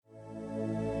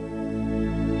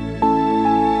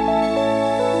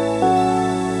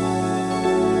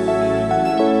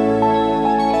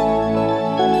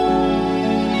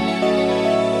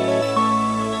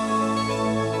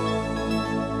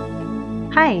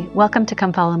Hi, welcome to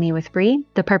Come Follow Me with Bree.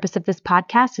 The purpose of this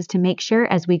podcast is to make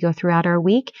sure as we go throughout our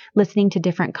week, listening to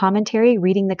different commentary,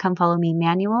 reading the Come Follow Me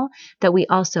manual, that we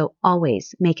also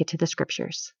always make it to the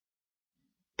scriptures.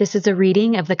 This is a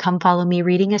reading of the Come Follow Me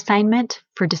reading assignment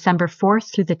for December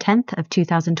 4th through the 10th of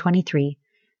 2023,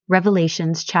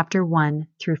 Revelations chapter 1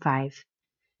 through 5.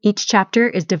 Each chapter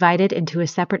is divided into a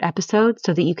separate episode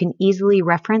so that you can easily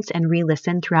reference and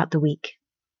re-listen throughout the week.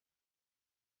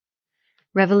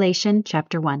 Revelation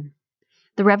chapter 1.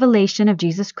 The revelation of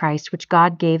Jesus Christ which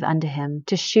God gave unto him,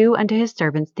 to shew unto his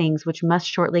servants things which must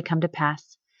shortly come to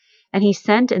pass. And he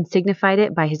sent and signified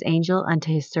it by his angel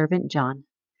unto his servant John,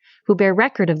 who bare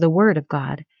record of the word of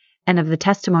God, and of the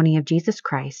testimony of Jesus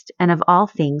Christ, and of all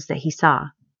things that he saw.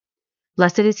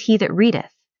 Blessed is he that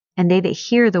readeth, and they that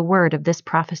hear the word of this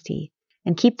prophecy,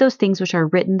 and keep those things which are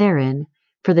written therein,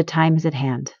 for the time is at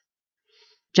hand.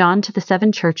 John to the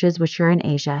 7 churches which are in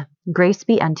Asia, grace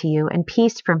be unto you, and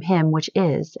peace from him which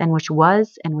is, and which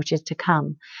was, and which is to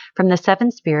come, from the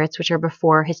 7 spirits which are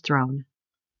before his throne,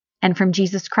 and from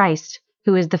Jesus Christ,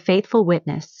 who is the faithful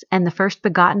witness, and the first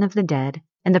begotten of the dead,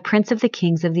 and the prince of the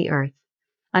kings of the earth,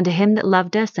 unto him that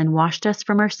loved us and washed us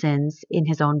from our sins in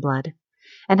his own blood,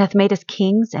 and hath made us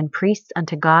kings and priests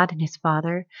unto God and his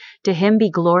Father. To him be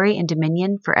glory and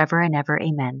dominion for ever and ever.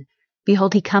 Amen.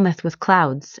 Behold, he cometh with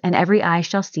clouds, and every eye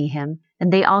shall see him,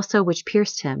 and they also which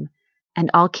pierced him, and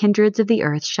all kindreds of the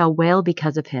earth shall wail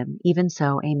because of him. Even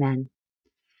so, Amen.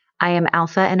 I am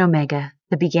Alpha and Omega,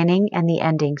 the beginning and the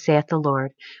ending, saith the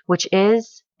Lord, which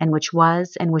is, and which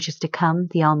was, and which is to come,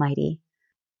 the Almighty.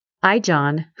 I,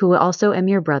 John, who also am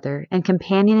your brother, and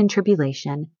companion in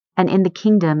tribulation, and in the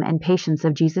kingdom and patience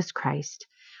of Jesus Christ,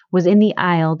 was in the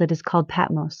isle that is called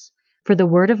Patmos, for the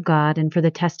word of God and for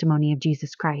the testimony of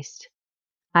Jesus Christ.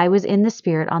 I was in the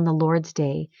Spirit on the Lord's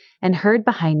day, and heard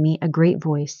behind me a great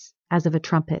voice, as of a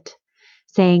trumpet,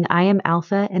 saying, I am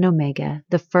Alpha and Omega,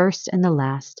 the first and the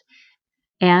last.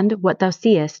 And what thou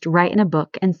seest, write in a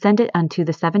book, and send it unto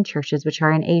the 7 churches which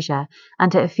are in Asia,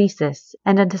 unto Ephesus,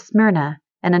 and unto Smyrna,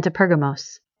 and unto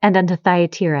Pergamos, and unto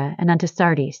Thyatira, and unto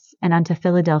Sardis, and unto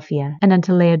Philadelphia, and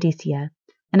unto Laodicea.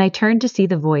 And I turned to see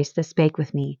the voice that spake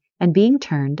with me, and being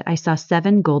turned, I saw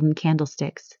 7 golden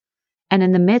candlesticks. And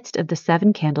in the midst of the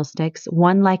 7 candlesticks,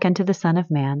 one like unto the Son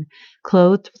of Man,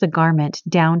 clothed with a garment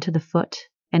down to the foot,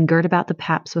 and girt about the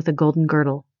paps with a golden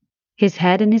girdle. His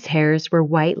head and his hairs were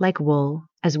white like wool,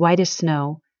 as white as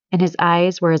snow, and his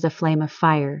eyes were as a flame of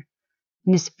fire,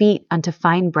 and his feet unto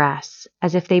fine brass,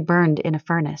 as if they burned in a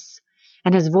furnace,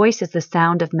 and his voice as the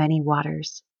sound of many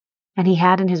waters. And he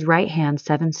had in his right hand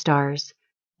 7 stars,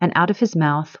 and out of his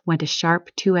mouth went a sharp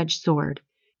 2-edged sword,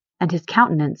 and his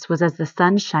countenance was as the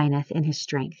sun shineth in his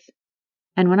strength.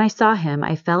 And when I saw him,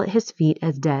 I fell at his feet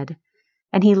as dead.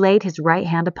 And he laid his right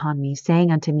hand upon me,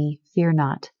 saying unto me, Fear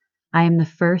not, I am the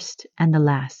first and the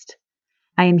last.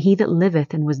 I am he that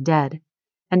liveth and was dead,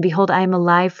 and behold, I am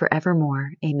alive for evermore.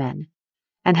 Amen.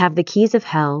 And have the keys of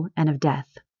hell and of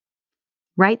death.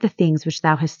 Write the things which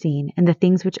thou hast seen, and the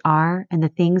things which are, and the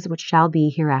things which shall be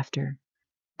hereafter.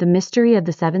 The mystery of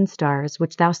the 7 stars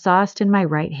which thou sawest in my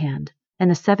right hand, and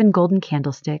the 7 golden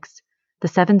candlesticks. The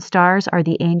 7 stars are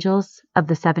the angels of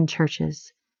the 7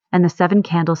 churches, and the 7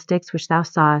 candlesticks which thou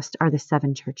sawest are the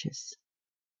 7 churches.